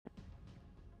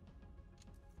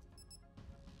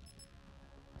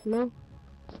Hello?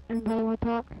 Anybody want to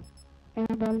talk?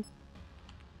 Anybody?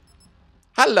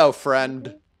 Hello,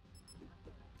 friend.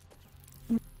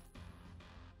 I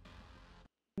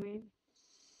mean,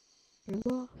 you're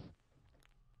lost.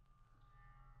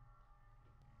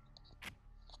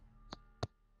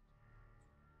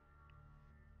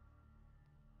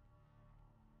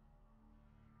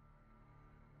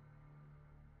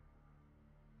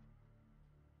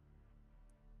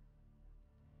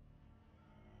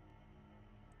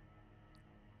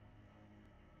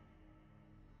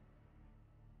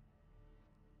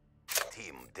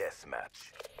 Team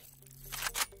deathmatch.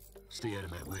 Stay out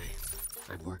of my way.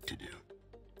 I've work to do.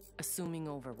 Assuming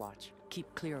Overwatch.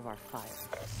 Keep clear of our fire.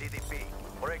 CDP,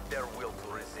 break their will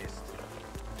to resist.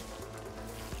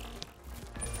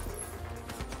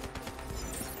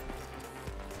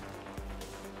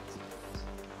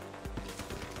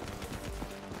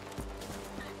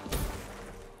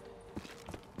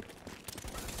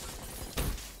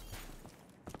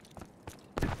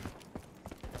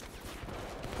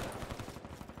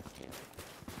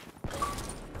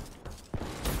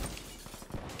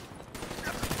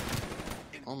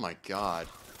 Oh my god.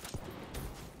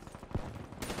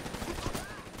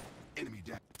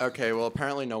 Okay, well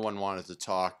apparently no one wanted to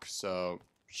talk, so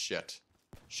shit.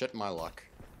 Shit my luck.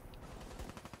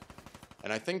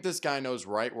 And I think this guy knows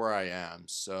right where I am,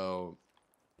 so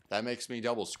that makes me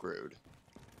double screwed.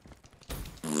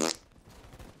 I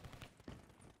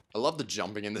love the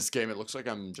jumping in this game. It looks like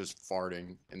I'm just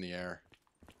farting in the air.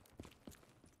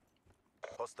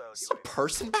 Hostile Is there a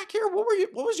person back here? What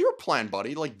was your plan,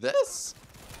 buddy? Like this?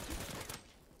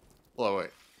 Oh, wait.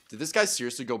 Did this guy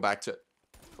seriously go back to...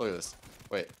 Look at this.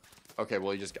 Wait. Okay,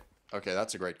 well, he just got... Okay,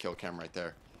 that's a great kill cam right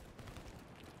there.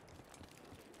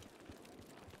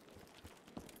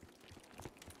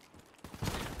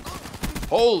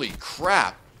 Holy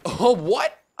crap. Oh,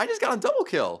 what? I just got a double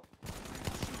kill.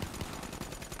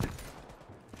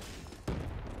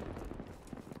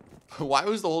 Why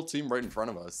was the whole team right in front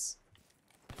of us?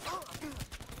 Scout.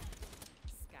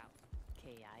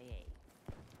 KIA.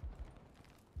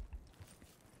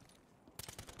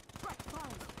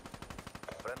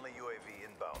 friendly UAV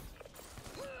inbound.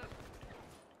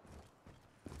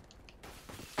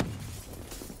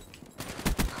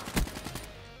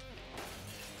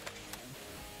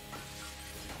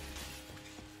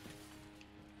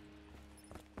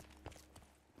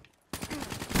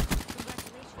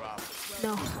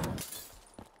 No.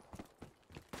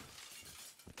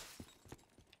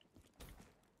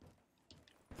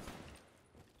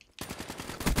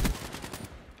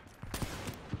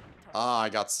 Ah, I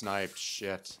got sniped.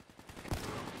 Shit.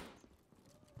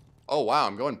 Oh, wow.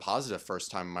 I'm going positive first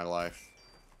time in my life.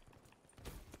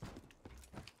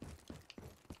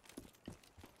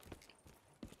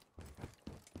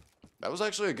 That was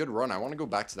actually a good run. I want to go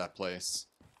back to that place.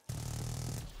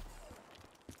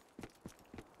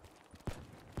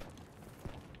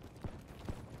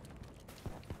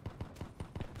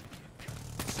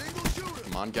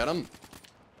 Come on, get him.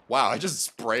 Wow, I just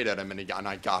sprayed at him and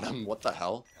I got him. What the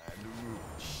hell?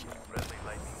 Friendly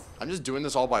lightning. I'm just doing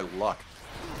this all by luck.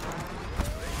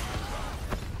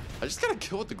 I just got a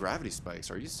kill with the gravity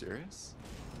spikes. Are you serious?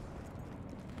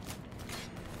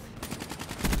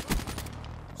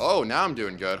 Oh, now I'm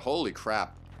doing good. Holy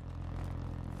crap.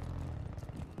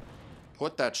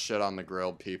 Put that shit on the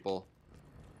grill, people.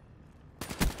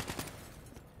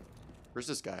 Where's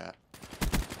this guy at?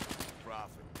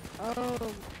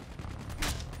 Oh.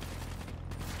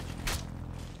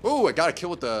 Ooh, I got a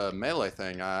kill with the melee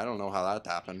thing. I don't know how that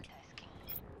happened.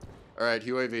 Alright,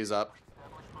 UAV's up.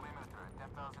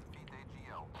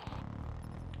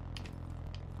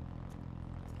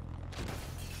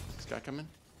 This guy coming?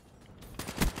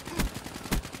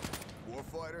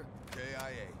 Warfighter,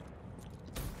 KIA.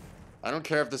 I don't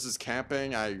care if this is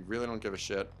camping. I really don't give a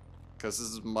shit. Because this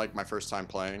is like my first time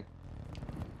playing.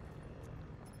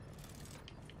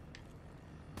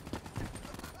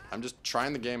 I'm just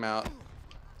trying the game out.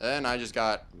 And I just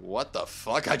got... What the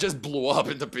fuck? I just blew up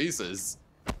into pieces.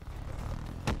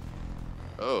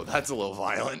 Oh, that's a little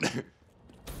violent.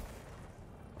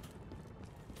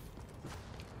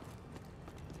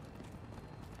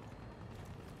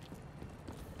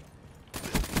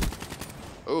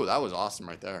 Oh, that was awesome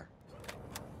right there.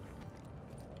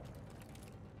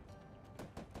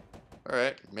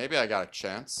 Alright, maybe I got a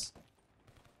chance.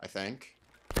 I think.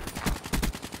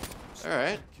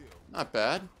 Alright, not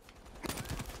bad.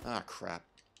 Ah, crap.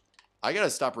 I gotta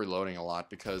stop reloading a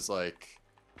lot because, like...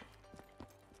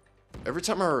 Every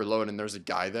time I reload and there's a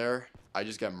guy there, I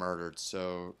just get murdered,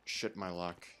 so shit my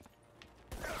luck.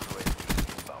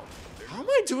 How am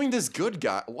I doing this good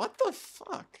guy? What the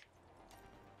fuck?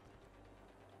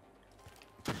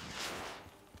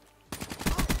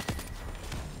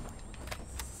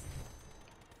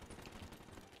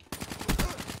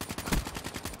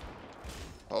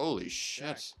 Holy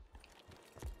shit.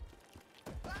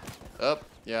 Oh,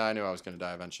 yeah, I knew I was gonna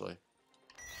die eventually.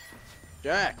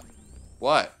 Jack,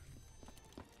 What?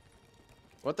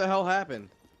 what the hell happened?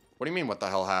 What do you mean, what the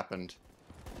hell happened?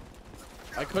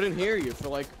 I couldn't hear you for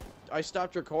like, I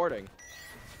stopped recording.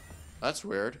 That's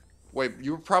weird. Wait,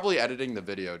 you were probably editing the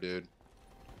video, dude.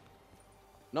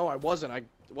 No, I wasn't.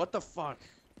 What the fuck?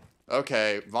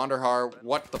 Okay, Vonderhaar,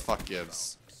 what the fuck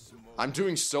gives? I'm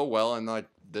doing so well and like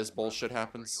this bullshit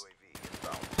happens. UAV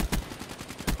inbound.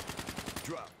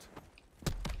 Dropped.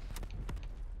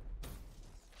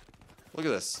 Look at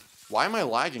this. Why am I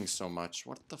lagging so much?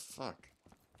 What the fuck?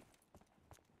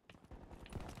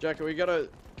 Jack, can we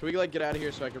like get out of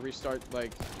here so I can restart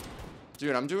like...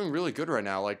 Dude, I'm doing really good right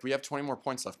now. Like, we have 20 more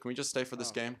points left. Can we just stay for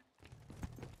this game?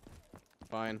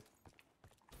 Fine.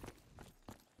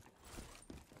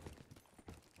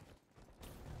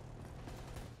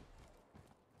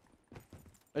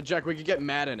 Jack, we could get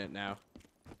mad in it now.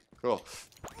 Cool.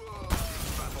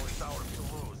 Bravo is ours to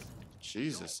lose.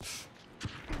 Jesus.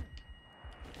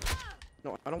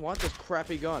 No, I don't want this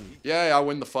crappy gun. Yay, I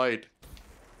win the fight.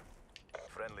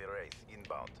 Friendly Wraith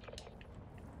inbound.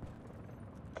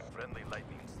 Friendly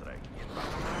lightning strike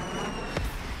inbound.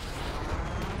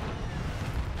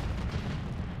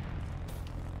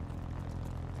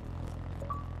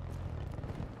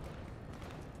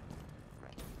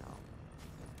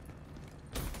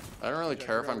 I don't really Yeah,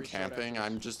 care we're if gonna I'm restart after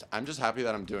camping. this. I'm just happy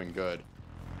that I'm doing good.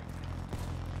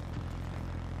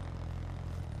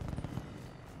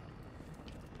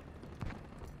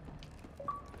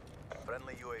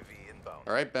 Friendly UAV inbound.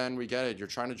 All right, Ben, we get it. You're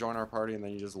trying to join our party and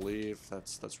then you just leave.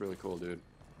 That's really cool, dude.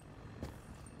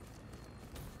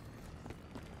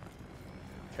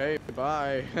 Okay,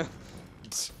 bye.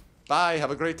 Bye.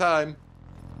 Have a great time.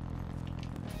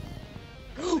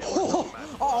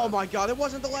 Oh my god, it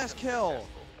wasn't the last kill.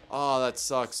 Oh, that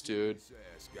sucks, dude.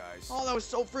 Oh, that was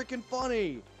so freaking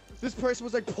funny. This person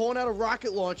was like pulling out a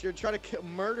rocket launcher trying to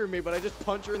murder me, but I just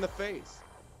punched her in the face.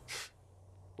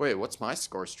 Wait, what's my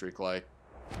score streak like?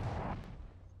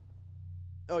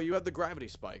 Oh, you have the gravity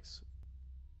spikes.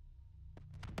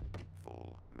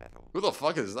 Who the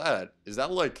fuck is that? Is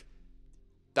that like...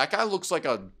 That guy looks like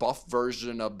a buff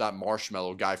version of that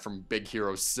Marshmallow guy from Big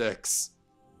Hero 6.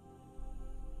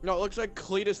 No, it looks like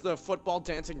Cletus the football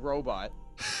dancing robot.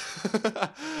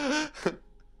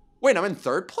 Wait, I'm in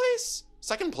 3rd place?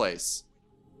 2nd place.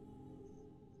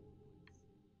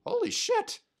 Holy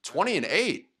shit. 20 and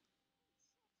 8.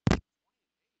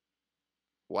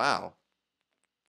 Wow.